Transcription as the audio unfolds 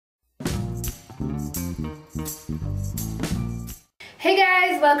Hey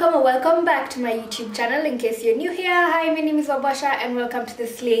guys, welcome or welcome back to my YouTube channel. In case you're new here, hi, my name is Wabosha and welcome to the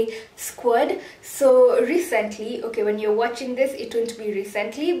Slay Squad. So recently, okay, when you're watching this, it won't be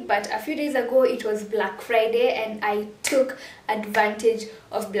recently, but a few days ago it was Black Friday and I took advantage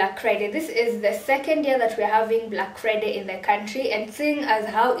of Black Friday. This is the second year that we're having Black Friday in the country, and seeing as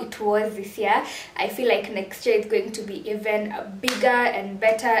how it was this year, I feel like next year it's going to be even bigger and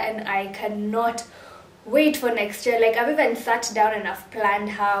better, and I cannot wait for next year. Like, I've even sat down and I've planned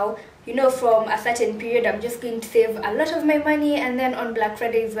how, you know, from a certain period I'm just going to save a lot of my money, and then on Black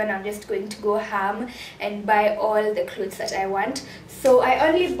Friday is when I'm just going to go ham and buy all the clothes that I want. So I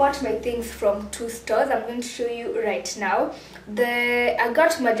only bought my things from 2 stores. I'm going to show you right now. I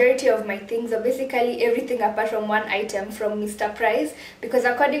got majority of my things, or basically everything apart from one item, from MR.PRICE, because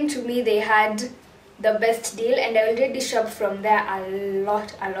according to me they had the best deal, and I already shopped from there a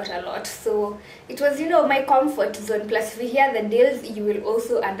lot. So it was, you know, my comfort zone. Plus, if you hear the deals, you will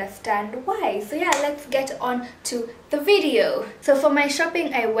also understand why. So yeah, let's get on to the video. So for my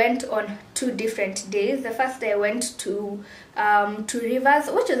shopping, I went on 2 different days. The first day I went to Rivers,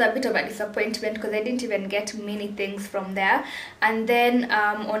 which was a bit of a disappointment because I didn't even get many things from there. And then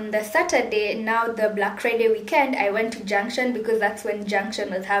on the Saturday, now the Black Friday weekend, I went to Junction because that's when Junction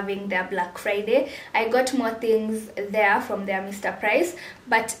was having their Black Friday. I got more things there from their MR.PRICE,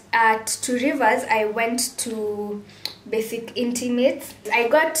 but to Rivers I went to Basic Intimates. I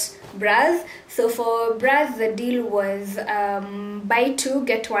got bras. So for bras the deal was buy 2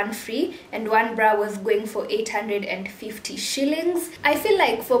 get 1 free, and one bra was going for 850 shillings. I feel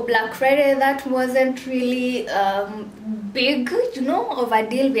like for Black Friday that wasn't really big, you know, of a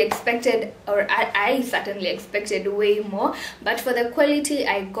deal. We expected, or I certainly expected way more, but for the quality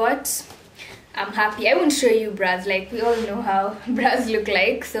I got, I'm happy. I won't show you bras, like we all know how bras look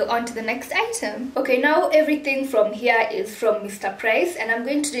like. So on to the next item. Okay, now everything from here is from MR.PRICE, and I'm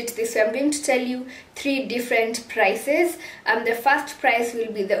going to do it this way. I'm going to tell you 3 different prices. The first price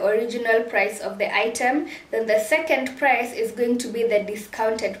will be the original price of the item. Then the second price is going to be the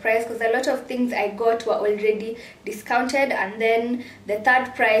discounted price, because a lot of things I got were already discounted. And then the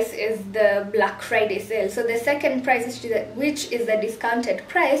third price is the Black Friday sale. So the second price, which is the discounted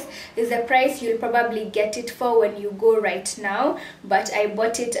price, is the price you'll probably get it for when you go right now, but I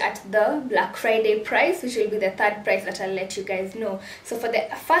bought it at the Black Friday price, which will be the third price that I'll let you guys know. So for the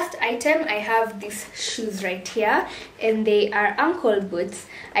first item, I have these shoes right here, and they are ankle boots.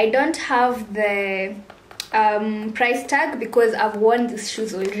 I don't have the price tag because I've worn these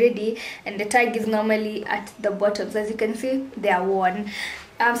shoes already, and the tag is normally at the bottom. So as you can see, they are worn.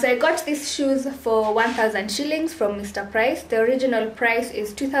 So I got these shoes for 1,000 shillings from MR.PRICE. The original price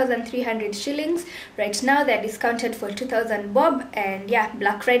is 2,300 shillings. Right now they're discounted for 2,000 bob, and yeah,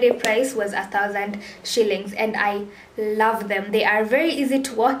 Black Friday price was 1,000 shillings, and I love them. They are very easy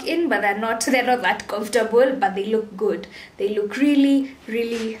to walk in, but they're not that comfortable, but they look good. They look really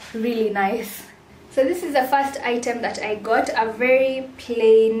nice. So this is the first item that I got, a very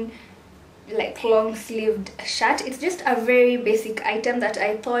plain, like long sleeved shirt. It's just a very basic item that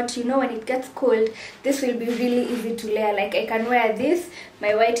I thought, you know, when it gets cold, this will be really easy to layer. Like, I can wear this,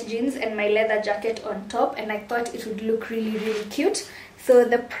 my white jeans and my leather jacket on top, and I thought it would look really cute. So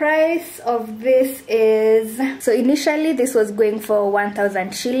the price of this is, so initially this was going for 1,000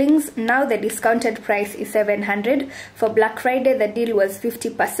 shillings. Now the discounted price is 700. For Black Friday the deal was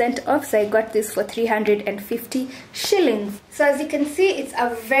 50% off, so I got this for 350 shillings. So as you can see, it's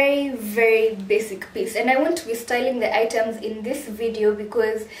a very basic piece, and I won't be styling the items in this video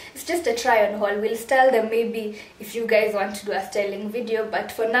because it's just a try on haul. We'll style them maybe if you guys want to do a styling video,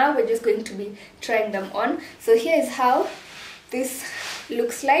 but for now we're just going to be trying them on. So here is how this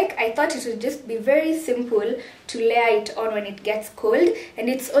looks like. I thought it would just be very simple to layer it on when it gets cold, and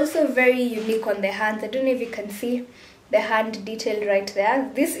it's also very unique on the hands. I don't know if you can see the hand detail right there.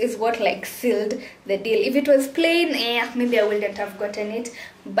 This is what like sealed the deal. If it was plain, maybe I wouldn't have gotten it,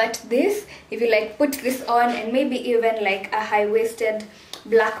 but this, if you like put this on, and maybe even like a high-waisted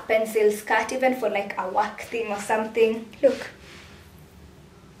black pencil skirt, even for like a work thing or something, look,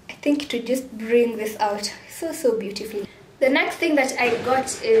 I think it would just bring this out so beautifully. The next thing that I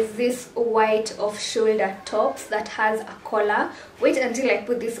got is this white off-shoulder tops that has a collar. Wait until I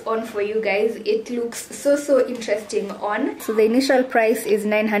put this on for you guys. It looks so interesting on. So the initial price is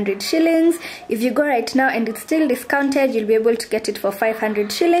 900 shillings. If you go right now and it's still discounted, you'll be able to get it for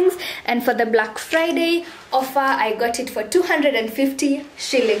 500 shillings. And for the Black Friday offer, I got it for 250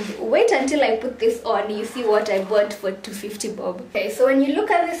 shillings. Wait until I put this on, you see what I bought for 250 bob. Okay, so when you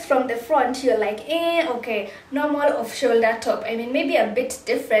look at this from the front, you're like, okay, normal off-shoulder similar top. I mean, maybe a bit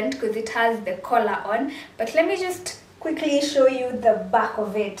different because it has the collar on, but let me just quickly show you the back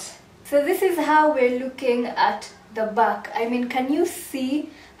of it. So this is how we're looking at the back. I mean, can you see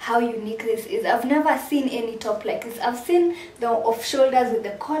how unique this is? I've never seen any top like this. I've seen the off shoulders with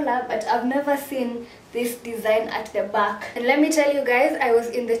the collar, but I've never seen this design at the back. And let me tell you guys, I was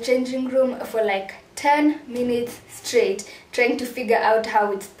in the changing room for like 10 minutes straight trying to figure out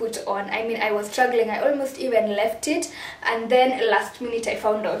how it's put on. I mean, I was struggling. I almost even left it, and then last minute I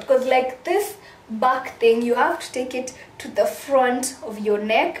found out, because like this back thing, you have to take it to the front of your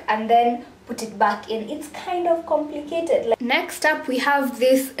neck and then put it back in. It's kind of complicated. Like, next up we have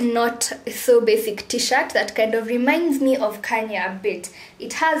this not so basic t-shirt that kind of reminds me of Kanye a bit.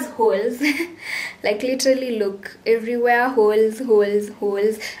 It has holes like literally look everywhere, holes.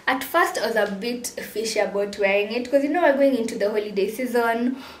 At first I was a bit fishy about wearing it because, you know, we're going into the holiday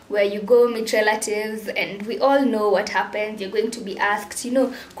season where you go meet relatives, and we all know what happens. You're going to be asked, you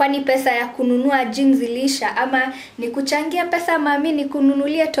know, kwani pesa ya kununua jeans ilisha, ama nikuchangia pesa mami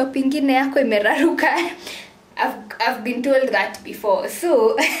nikununulie top ingine yako imeraruka. I've been told that before.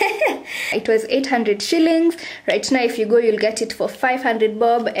 So it was 800 shillings. Right now if you go, you'll get it for 500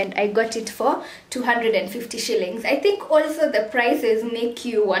 bob, and I got it for 250 shillings. I think also the prices make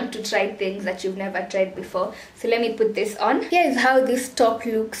you want to try things that you've never tried before. So let me put this on. Here is how this top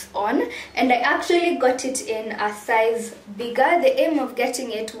looks on, and I actually got it in a size bigger. The aim of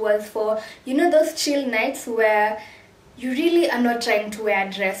getting it was for, you know, those chill nights where you really are not trying to wear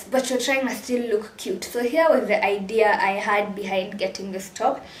a dress, but you're trying to still look cute. So here was the idea I had behind getting this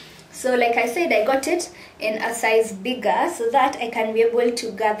top. So like I said, I got it in a size bigger so that I can be able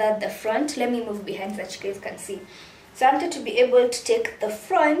to gather the front. Let me move behind so that you guys can see. So I wanted to be able to take the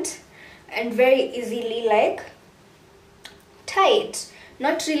front and very easily like tie it.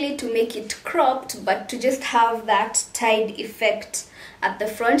 Not really to make it cropped, but to just have that tied effect at the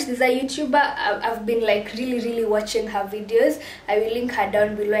front. This is a YouTuber. I've been like really watching her videos. I will link her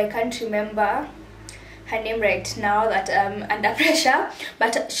down below. I can't remember her name right now that I'm under pressure,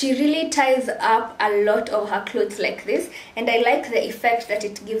 but she really ties up a lot of her clothes like this, and I like the effect that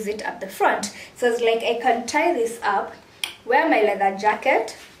it gives it at the front. So it's like I can tie this up, wear my leather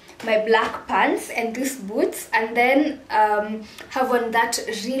jacket, my black pants and these boots, and then have on that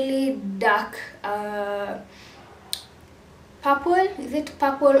really dark purple, is it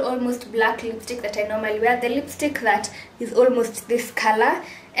purple, almost black lipstick that I normally wear. The lipstick that is almost this color,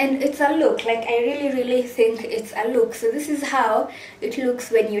 and it's a look. Like I really think it's a look. So this is how it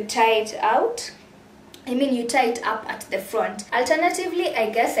looks when you tie it out. I mean, you tie it up at the front. Alternatively, I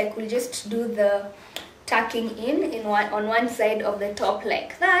guess I could just do the tucking on one side of the top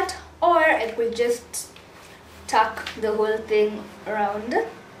like that, or I could just tuck the whole thing around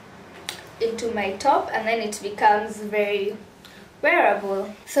into my top, and then it becomes very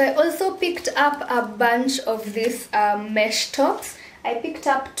wearable. So I also picked up a bunch of these mesh tops. I picked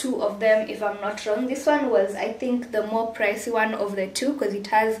up 2 of them if I'm not wrong. This one was, I think, the more pricey one of the 2 because it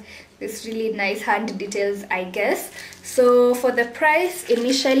has this really nice hand details, I guess. So for the price,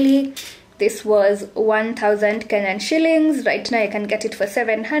 initially this was 1,000 Kenyan shillings. Right now I can get it for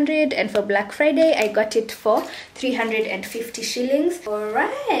 700, and for Black Friday I got it for 350 shillings.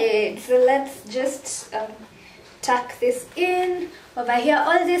 Alright, so let's just tuck this in. Over here,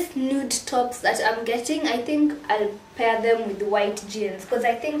 all these nude tops that I'm getting, I think I'll pair them with white jeans because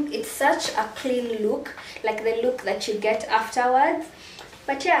I think it's such a clean look, like the look that you get afterwards.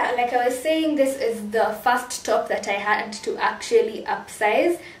 But yeah, like I was saying, this is the first top that I had to actually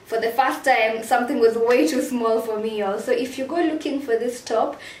upsize. For the first time, something was way too small for me, y'all. So if you go looking for this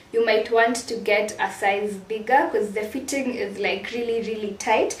top, you might want to get a size bigger because the fitting is like really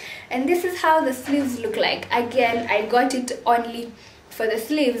tight. And this is how the sleeves look like. Again, I got it only for the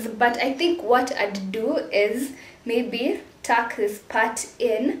sleeves, but I think what I'd do is maybe tuck this part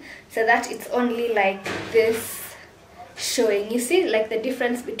in so that it's only like this showing. You see like the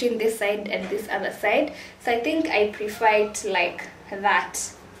difference between this side and this other side. So I think I prefer it like that.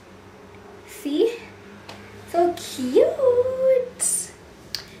 See? So cute.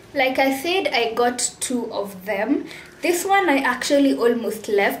 Like I said, I got 2 of them. This one I actually almost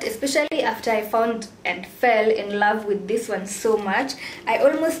left, especially after I found and fell in love with this one so much. I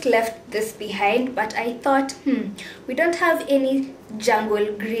almost left this behind, but I thought, we don't have any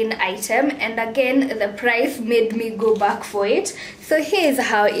jungle green item, and again the price made me go back for it. So here's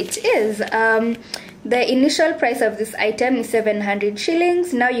how it is. The initial price of this item is 700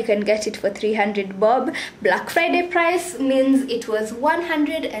 shillings. Now you can get it for 300 bob. Black Friday price means it was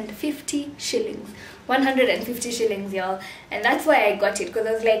 150 shillings. 150 shillings, y'all. And that's why I got it, because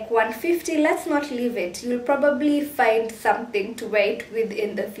I was like, 150, let's not leave it. You'll probably find something to wear it with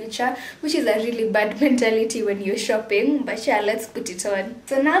in the future, which is a really bad mentality when you're shopping. But yeah, let's put it on.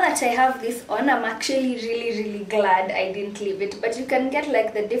 So now that I have this on, I'm actually really glad I didn't leave it. But you can get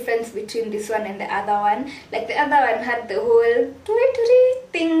like the difference between this one and the other one. Like the other one had the whole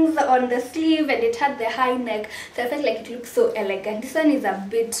things on the sleeve, and it had the high neck, so I felt like it looked so elegant. This one is a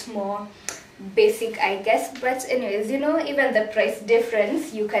bit more basic, I guess. But anyways, you know, even the price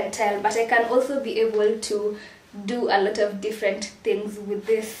difference you can tell. But I can also be able to do a lot of different things with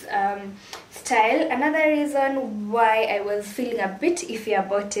this style. Another reason why I was feeling a bit iffy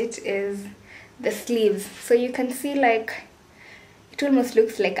about it is the sleeves. So you can see, like, it almost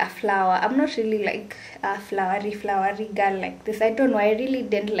looks like a flower. I'm not really like a flowery girl like this. I don't know, I really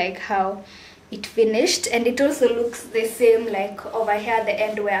didn't like how it finished. And it also looks the same like over here at the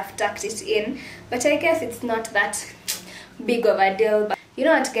end where I've tucked it in, but I guess it's not that big of a deal. But you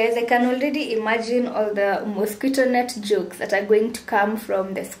know what, guys, I can already imagine all the mosquito net jokes that are going to come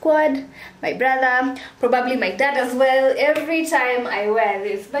from the squad, my brother, probably my dad as well, every time I wear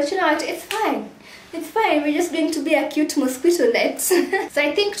this. But you know what, it's fine. It's fine, we're just going to be a cute mosquito net. So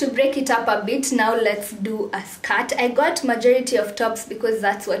I think to break it up a bit, now let's do a skirt. I got majority of tops because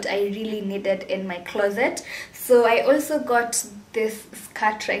that's what I really needed in my closet. So I also got this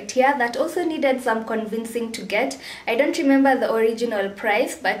skirt right here that also needed some convincing to get. I don't remember the original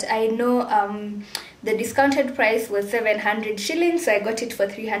price, but I know the discounted price was 700 shillings, so I got it for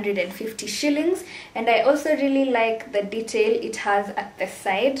 350 shillings. And I also really like the detail it has at the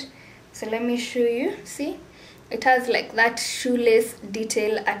side. So let me show you. See, it has like that shoelace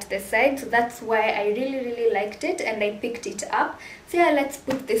detail at the side, so that's why I really liked it and I picked it up. So yeah, let's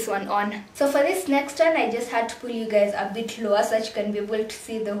put this one on. So for this next one, I just had to pull you guys a bit lower so that you can be able to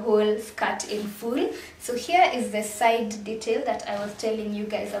see the whole skirt in full. So here is the side detail that I was telling you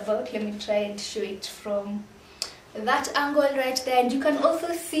guys about. Let me try and show it from that angle right there, and you can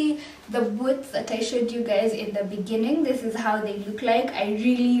also see the boots that I showed you guys in the beginning. This is how they look like. I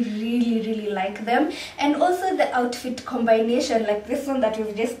really like them. And also the outfit combination, like this one that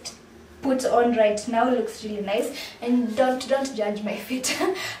we've just put on right now, looks really nice. And don't judge my feet.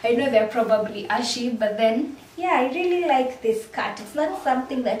 I know they're probably ashy, but then yeah, I really like this skirt. It's not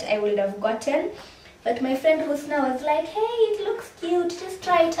something that I would have gotten, but my friend Husna was like, hey, it looks cute, just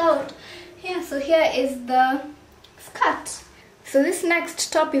try it out. Yeah, so here is the skirt. So this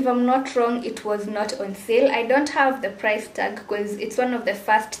next top, if I'm not wrong, it was not on sale. I don't have the price tag because it's one of the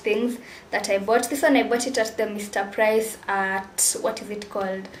first things that I bought. This one I bought it at the MR.PRICE at, what is it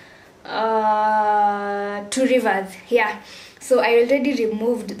called, Two Rivers. Yeah, so I already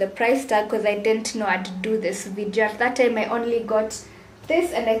removed the price tag because I didn't know I'd do this video. At that time I only got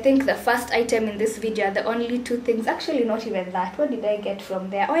this, and I think the first item in this video are the only two things, actually not even that. What did I get from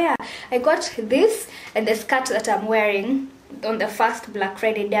there? Oh yeah, I got this and the skirt that I'm wearing on the first Black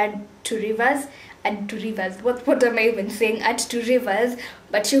Friday day at Two Rivers. What am I even saying? At Two Rivers.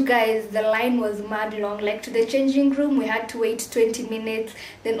 But you guys, the line was mad long. Like to the changing room we had to wait 20 minutes,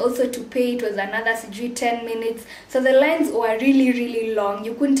 then also to pay it was another 10 minutes. So the lines were really long.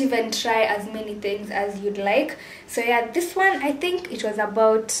 You couldn't even try as many things as you'd like. So yeah, this one I think it was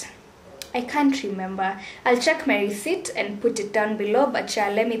about, I can't remember. I'll check my receipt and put it down below, but yeah,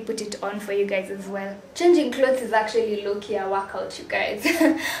 let me put it on for you guys as well. Changing clothes is actually low-key a workout, you guys.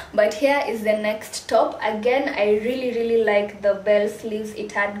 But here is the next top. Again, I really like the bell sleeves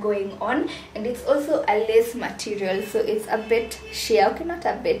it had going on, and it's also a lace material, so it's a bit sheer. Okay, not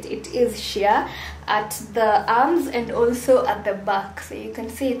a bit, it is sheer at the arms and also at the back. So you can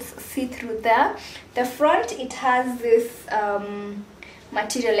see it's see-through there. The front, it has this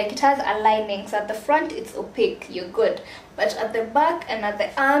material, like it has a lining, so at the front it's opaque, you're good, but at the back and at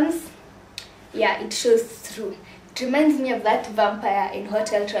the arms, yeah, it shows through. It reminds me of that vampire in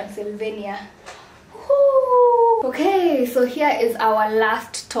Hotel Transylvania. Woo! Okay, so here is our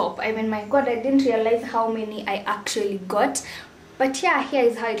last top. I mean, my god, I didn't realize how many I actually got, but yeah, here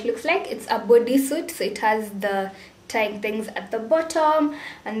is how it looks like. It's a bodysuit, so it has the tying things at the bottom,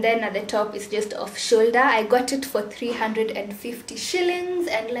 and then at the top is just off shoulder. I got it for 350 shillings,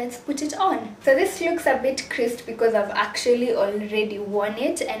 and let's put it on. So this looks a bit crisp because I've actually already worn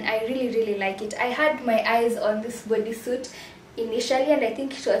it, and I really like it. I had my eyes on this bodysuit initially, and I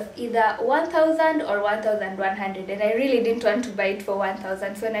think it was either 1,000 or 1,100, and I really didn't want to buy it for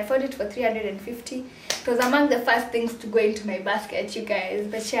 1,000. So when I found it for 350, it was among the first things to go into my basket, you guys.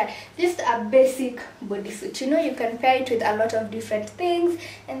 But yeah, just a basic bodysuit. You know, you can pair it with a lot of different things,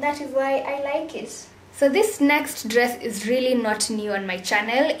 and that is why I like it. So this next dress is really not new on my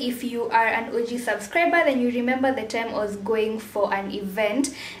channel. If you are an OG subscriber, then you remember the time I was going for an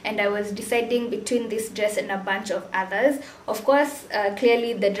event and I was deciding between this dress and a bunch of others. Of course,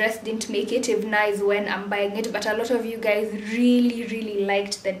 clearly the dress didn't make it, if now is when I'm buying it, but a lot of you guys really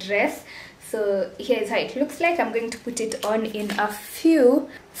liked the dress. So here's how it looks like. I'm going to put it on in a few.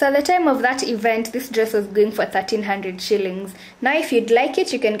 So at the time of that event, this dress was going for 1300 shillings. Now if you'd like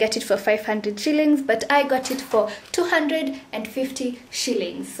it, you can get it for 500 shillings, but I got it for 250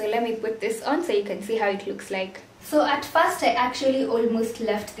 shillings. So let me put this on so you can see how it looks like. So at first I actually almost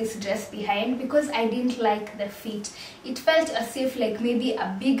left this dress behind because I didn't like the fit. It felt as if like maybe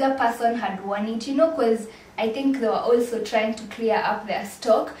a bigger person had worn it, you know, because I think they were also trying to clear up their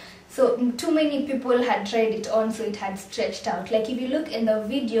stock. So too many people had tried it on, so it had stretched out. Like if you look in the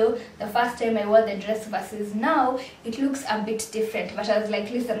video, the first time I wore the dress versus now, it looks a bit different. But I was like,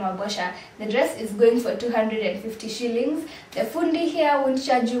 listen Wabosha, the dress is going for 250 shillings. The fundi here won't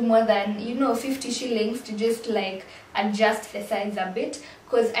charge you more than, you know, 50 shillings to just like adjust the size a bit.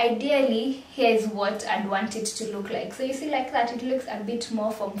 Because ideally, here is what I'd want it to look like. So you see like that, it looks a bit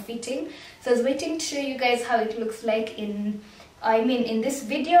more form-fitting. So I was waiting to show you guys how it looks like in this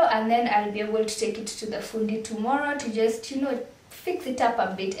video, and then I'll be able to take it to the fundi tomorrow to just, you know, fix it up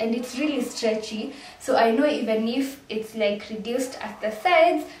a bit. And it's really stretchy, so I know even if it's like reduced at the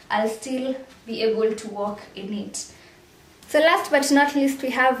sides, I'll still be able to walk in it. So last but not least,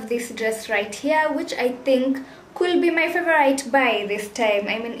 we have this dress right here, which I think could be my favorite buy this time.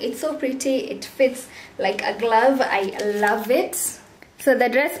 I mean, it's so pretty, it fits like a glove, I love it. So the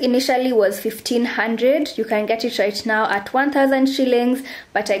dress initially was 1500. You can get it right now at 1000 shillings,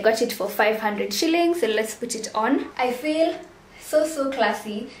 but I got it for 500 shillings. So let's put it on. I feel so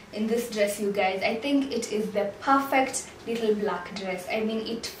classy in this dress, you guys. I think it is the perfect little black dress. I mean,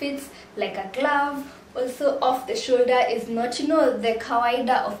 it fits like a glove. Also off the shoulder is not, you know, the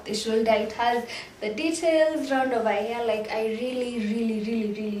kawaida of the shoulder. It has the details round over here. Like I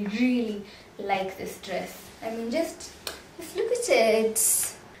really like this dress. I mean, just look at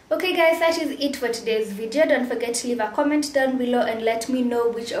it. Okay guys, that is it for today's video. Don't forget to leave a comment down below and let me know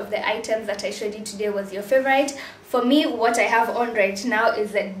which of the items that I showed you today was your favorite. For me, what I have on right now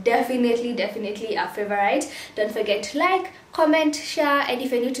is definitely a favorite. Don't forget to like, comment, share, and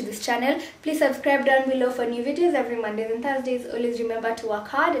if you're new to this channel, please subscribe down below for new videos every Mondays and Thursdays. Always remember to work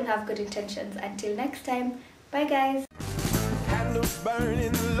hard and have good intentions. Until next time, bye guys.